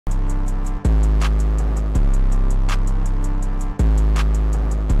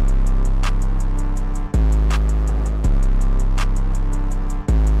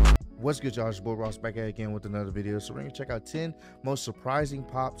What's good, y'all? It's your boy Ross back at it again with another video. So we're gonna check out 10 most surprising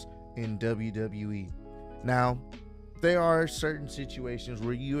pops in WWE. Now, there are certain situations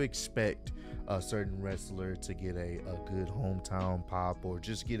where you expect a certain wrestler to get a good hometown pop, or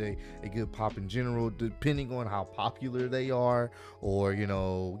just get a good pop in general, depending on how popular they are, or you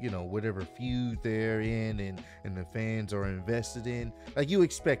know whatever feud they're in and the fans are invested in. Like, you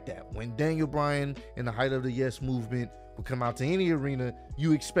expect that when Daniel Bryan, in the height of the Yes movement, would come out to any arena,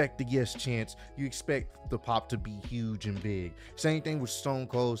 you expect the Yes chants, you expect the pop to be huge and big. Same thing with Stone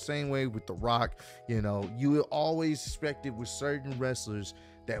Cold, same way with The Rock. You always expected with certain wrestlers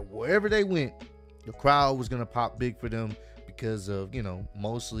that wherever they went, the crowd was gonna pop big for them because of,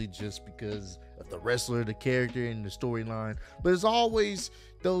 mostly just because of the wrestler, the character, and the storyline. But there's always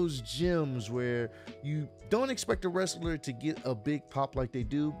those gems where you don't expect a wrestler to get a big pop like they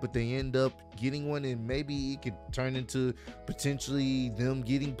do, but they end up getting one, and maybe it could turn into potentially them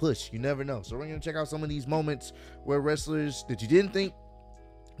getting pushed. You never know. So we're gonna check out some of these moments where wrestlers that you didn't think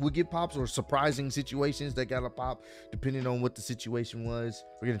would get pops, or surprising situations that got a pop depending on what the situation was.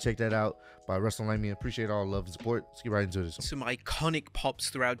 We're gonna check that out by WrestleMania. Appreciate all the love and support. Let's get right into this. Some iconic pops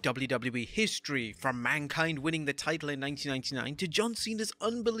throughout WWE history, from Mankind winning the title in 1999 to John Cena's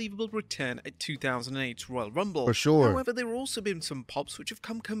unbelievable return at 2008's Royal Rumble. For sure. However, there have also been some pops which have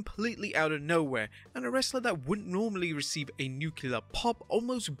come completely out of nowhere, and a wrestler that wouldn't normally receive a nuclear pop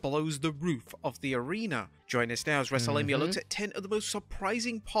almost blows the roof of the arena. Join us now as WrestleMania looks at 10 of the most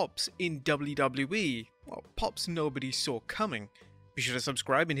surprising pops in WWE. Well, pops nobody saw coming. Be sure to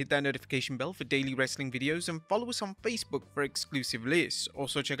subscribe and hit that notification bell for daily wrestling videos, and follow us on Facebook for exclusive lists.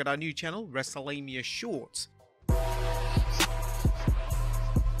 Also check out our new channel, WrestleMania Shorts.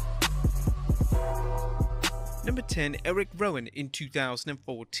 Number 10, Eric Rowan in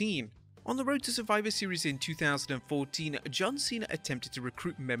 2014. On the road to Survivor Series in 2014, John Cena attempted to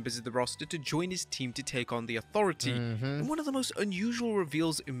recruit members of the roster to join his team to take on the Authority. In one of the most unusual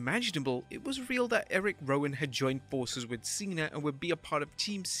reveals imaginable, it was revealed that Eric Rowan had joined forces with Cena and would be a part of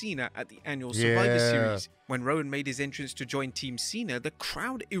Team Cena at the annual Survivor Series. When Rowan made his entrance to join Team Cena, the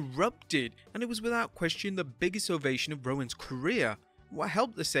crowd erupted, and it was without question the biggest ovation of Rowan's career. What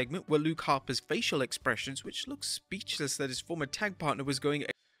helped the segment were Luke Harper's facial expressions, which looked speechless that his former tag partner was going.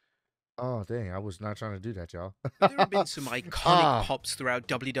 Oh, dang, I was not trying to do that, y'all. There have been some iconic pops throughout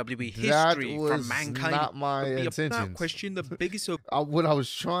WWE history, from Mankind. Not my intentions. Without question, the biggest. What I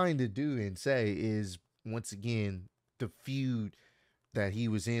was trying to do and say is, once again, the feud that he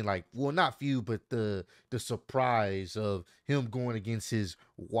was in, like, well, not feud, but the surprise of him going against his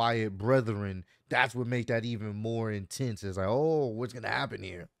Wyatt brethren. That's what made that even more intense. It's like, oh, what's gonna happen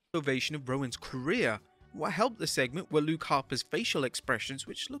here? Ovation of Rowan's career. What helped the segment were Luke Harper's facial expressions,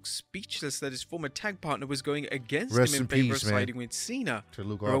 which looked speechless that his former tag partner was going against him in favor of siding with Cena.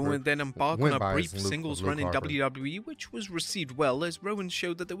 Rowan would then embark on a brief singles run in WWE, which was received well, as Rowan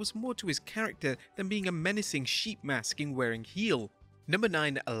showed that there was more to his character than being a menacing sheep masking wearing heel. Number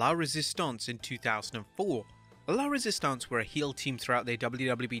 9, La Resistance in 2004. La Resistance were a heel team throughout their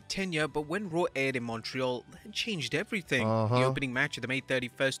WWE tenure, but when Raw aired in Montreal, that changed everything. The opening match of the May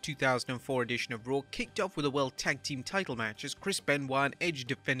 31st, 2004 edition of Raw kicked off with a World Tag Team title match as Chris Benoit and Edge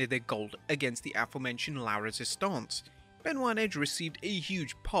defended their gold against the aforementioned La Resistance. Benoit and Edge received a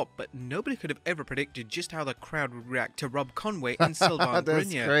huge pop, but nobody could have ever predicted just how the crowd would react to Rob Conway and Sylvain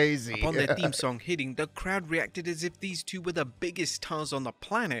Grenier. Crazy. Upon their theme song hitting, the crowd reacted as if these two were the biggest stars on the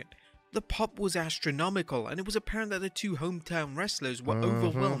planet. The pop was astronomical, and it was apparent that the two hometown wrestlers were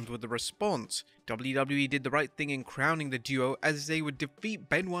overwhelmed with the response. WWE did the right thing in crowning the duo, as they would defeat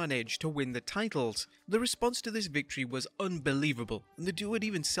Benoit and Edge to win the titles. The response to this victory was unbelievable, and the duo would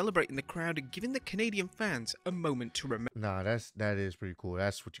even celebrate in the crowd, giving the Canadian fans a moment to remember. Nah, that is pretty cool.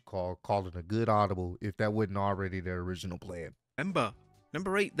 That's what you calling a good audible, if that wasn't already their original plan.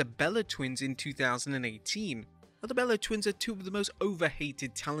 Number 8, the Bella Twins in 2018. The Bella Twins are two of the most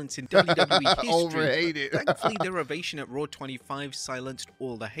overhated talents in WWE history. Overhated. Thankfully, their ovation at Raw 25 silenced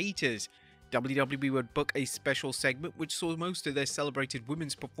all the haters. WWE would book a special segment which saw most of their celebrated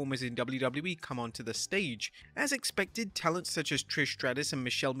women's performers in WWE come onto the stage. As expected, talents such as Trish Stratus and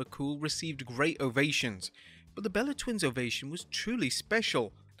Michelle McCool received great ovations. But the Bella Twins' ovation was truly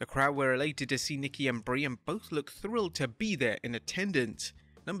special. The crowd were elated to see Nikki and Brie, and both looked thrilled to be there in attendance.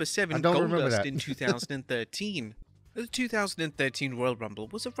 Number 7, Goldust in 2013. The 2013 Royal Rumble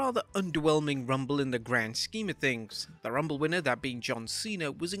was a rather underwhelming Rumble in the grand scheme of things. The Rumble winner, that being John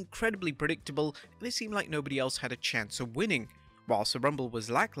Cena, was incredibly predictable, and it seemed like nobody else had a chance of winning. Whilst the Rumble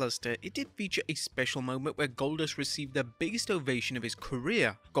was lackluster, it did feature a special moment where Goldust received the biggest ovation of his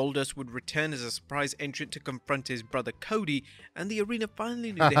career. Goldust would return as a surprise entrant to confront his brother Cody, and the arena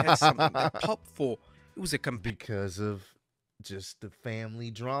finally knew they had something to pop for. It was a because of just the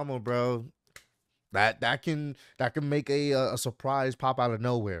family drama, bro. That can make a surprise pop out of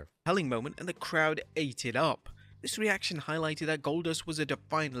nowhere. Compelling moment, and the crowd ate it up. This reaction highlighted that Goldust was a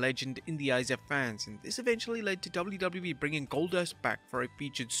defined legend in the eyes of fans, and this eventually led to WWE bringing Goldust back for a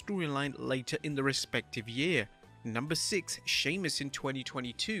featured storyline later in the respective year. Number 6, Sheamus in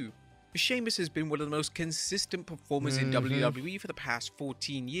 2022. Sheamus has been one of the most consistent performers in WWE for the past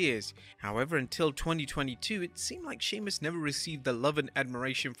 14 years. However, until 2022, it seemed like Sheamus never received the love and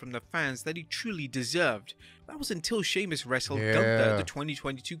admiration from the fans that he truly deserved. That was until Sheamus wrestled Gunther at the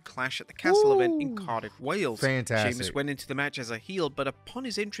 2022 Clash at the Castle event in Cardiff, Wales. Fantastic. Sheamus went into the match as a heel, but upon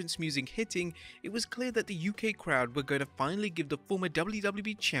his entrance music hitting, it was clear that the UK crowd were going to finally give the former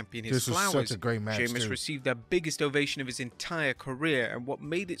WWE champion his flowers. This was such a great match. Sheamus received the biggest ovation of his entire career, and what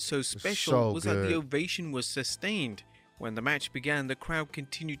made it so special was that the ovation was sustained. When the match began, the crowd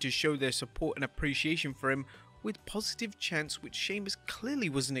continued to show their support and appreciation for him with positive chants which Sheamus clearly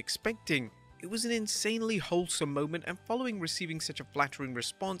wasn't expecting. It was an insanely wholesome moment, and following receiving such a flattering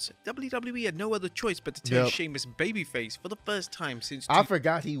response, WWE had no other choice but to turn Sheamus babyface for the first time since... I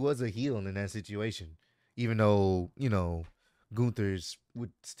forgot he was a heel in that situation. Even though, you know, Gunther's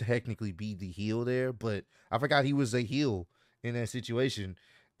would technically be the heel there, but I forgot he was a heel in that situation.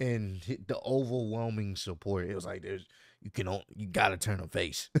 And the overwhelming support, it was like, you gotta turn him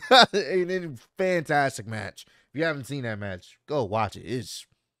face. And then fantastic match. If you haven't seen that match, go watch it. It's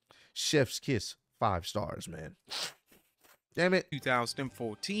chef's kiss, 5 stars, man. Damn it.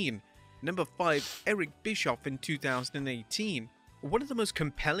 2014. Number 5, Eric Bischoff in 2018. One of the most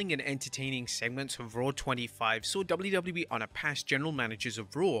compelling and entertaining segments of Raw 25 saw WWE honor past general managers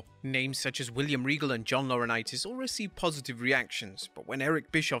of Raw. Names such as William Regal and John Laurinaitis all received positive reactions, but when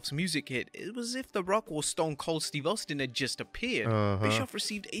Eric Bischoff's music hit, it was as if The Rock or Stone Cold Steve Austin had just appeared. Bischoff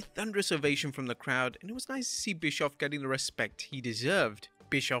received a thunderous ovation from the crowd, and it was nice to see Bischoff getting the respect he deserved.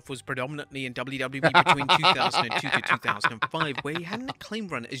 Bischoff was predominantly in WWE between 2002 to 2005, where he had an acclaimed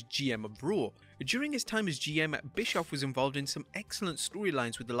run as GM of Raw. During his time as GM, Bischoff was involved in some excellent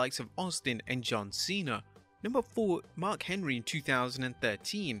storylines with the likes of Austin and John Cena. Number 4, Mark Henry in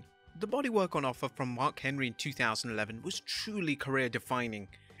 2013. The bodywork on offer from Mark Henry in 2011 was truly career-defining.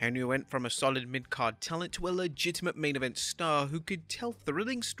 Henry went from a solid mid-card talent to a legitimate main event star who could tell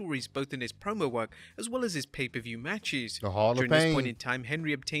thrilling stories both in his promo work as well as his pay-per-view matches. During this point in time,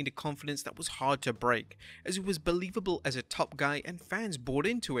 Henry obtained a confidence that was hard to break, as he was believable as a top guy and fans bought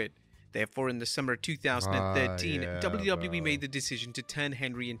into it. Therefore, in the summer of 2013, WWE made the decision to turn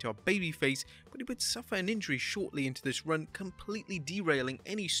Henry into a babyface, but he would suffer an injury shortly into this run, completely derailing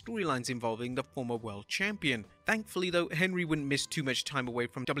any storylines involving the former world champion. Thankfully though, Henry wouldn't miss too much time away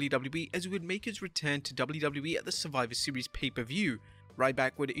from WWE, as he would make his return to WWE at the Survivor Series pay-per-view.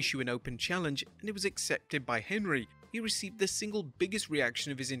 Ryback would issue an open challenge, and it was accepted by Henry. He received the single biggest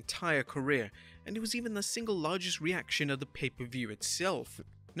reaction of his entire career, and it was even the single largest reaction of the pay-per-view itself.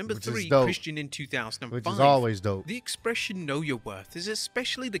 Number 3, Christian in 2005. Which is always dope. The expression "know your worth" is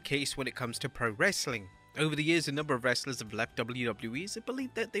especially the case when it comes to pro wrestling. Over the years, a number of wrestlers have left WWE as they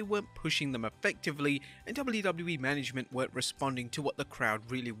believed that they weren't pushing them effectively, and WWE management weren't responding to what the crowd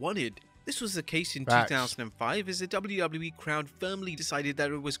really wanted. This was the case in 2005 as the WWE crowd firmly decided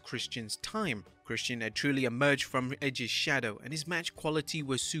that it was Christian's time. Christian had truly emerged from Edge's shadow, and his match quality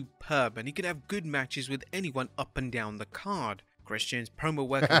was superb, and he could have good matches with anyone up and down the card. Christian's promo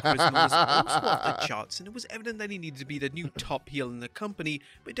work and charisma was also off the charts, and it was evident that he needed to be the new top heel in the company,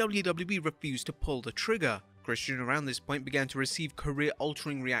 but WWE refused to pull the trigger. Christian around this point began to receive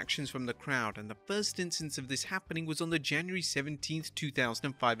career-altering reactions from the crowd, and the first instance of this happening was on the January 17,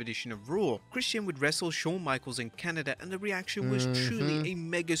 2005 edition of Raw. Christian would wrestle Shawn Michaels in Canada, and the reaction was truly a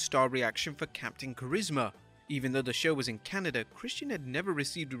megastar reaction for Captain Charisma. Even though the show was in Canada, Christian had never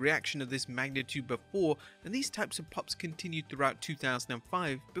received a reaction of this magnitude before, and these types of pops continued throughout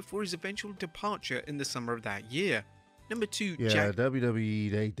 2005 before his eventual departure in the summer of that year. Number 2, yeah,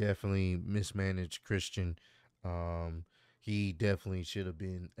 WWE, they definitely mismanaged Christian. He definitely should have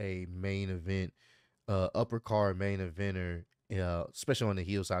been a main event, upper card main eventer, especially on the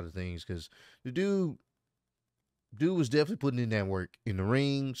heel side of things, because the dude was definitely putting in that work in the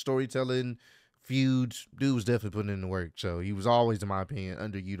ring, storytelling, feuds. Dude was definitely putting in the work. So he was always, in my opinion,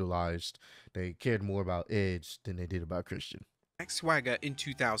 underutilized. They cared more about Edge than they did about Christian. Jack Swagger in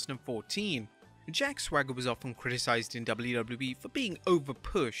 2014. Jack Swagger was often criticized in WWE for being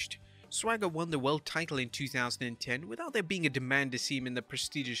over-pushed. Swagger won the world title in 2010 without there being a demand to see him in the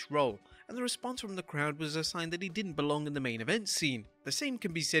prestigious role, and the response from the crowd was a sign that he didn't belong in the main event scene. The same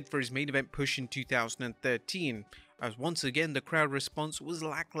can be said for his main event push in 2013, as once again the crowd response was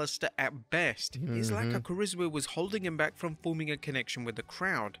lackluster at best. His lack of charisma was holding him back from forming a connection with the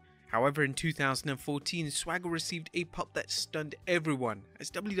crowd. However, in 2014, Swagger received a pop that stunned everyone,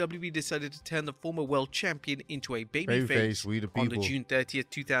 as WWE decided to turn the former world champion into a babyface. On the June 30th,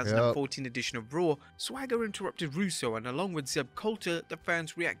 2014 edition of Raw, Swagger interrupted Russo, and along with Zeb Coulter, the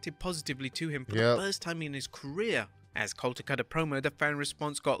fans reacted positively to him for the first time in his career. As Coulter cut a promo, the fan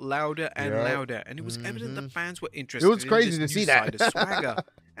response got louder and louder, and it was evident the fans were interested in this new side of Swagger.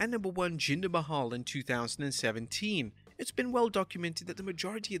 And number 1, Jinder Mahal in 2017. It's been well documented that the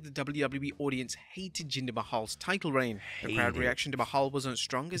majority of the WWE audience hated Jinder Mahal's title reign. The crowd reaction to Mahal wasn't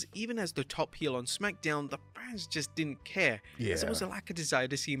strong, as even as the top heel on SmackDown, the fans just didn't care, as there was a lack of desire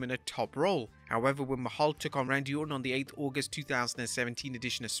to see him in a top role. However, when Mahal took on Randy Orton on the 8th August 2017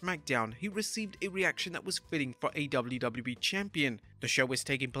 edition of SmackDown, he received a reaction that was fitting for a WWE champion. The show was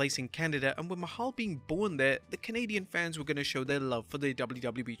taking place in Canada, and with Mahal being born there, the Canadian fans were going to show their love for the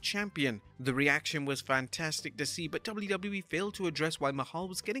WWE champion. The reaction was fantastic to see, but WWE failed to address why Mahal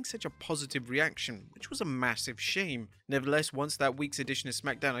was getting such a positive reaction, which was a massive shame. Nevertheless, once that week's edition of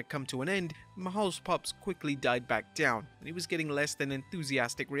SmackDown had come to an end, Mahal's pops quickly died back down, and he was getting less than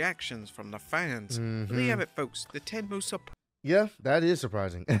enthusiastic reactions from the fans. But there you have it, folks. The 10 most surprising. Yeah, that is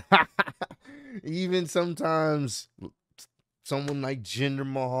surprising. Even sometimes someone like Jinder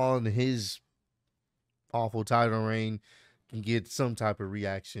Mahal and his awful title reign can get some type of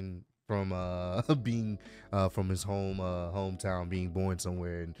reaction from being from his hometown, being born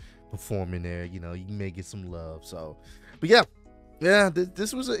somewhere and performing there. You know, you may get some love. So, but yeah,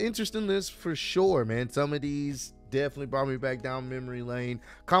 this was an interesting list for sure, man. Some of these definitely brought me back down memory lane.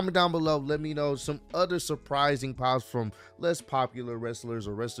 Comment down below, let me know some other surprising pops from less popular wrestlers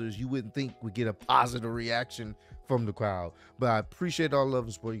or wrestlers you wouldn't think would get a positive reaction from the crowd. But I appreciate all the love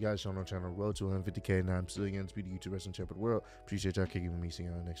and support you guys showing on our channel. Road to 150K, and I'm still again speedy YouTube wrestling champ of the world. Appreciate y'all kicking with me. See you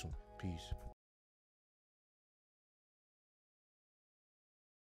on the next one. Peace.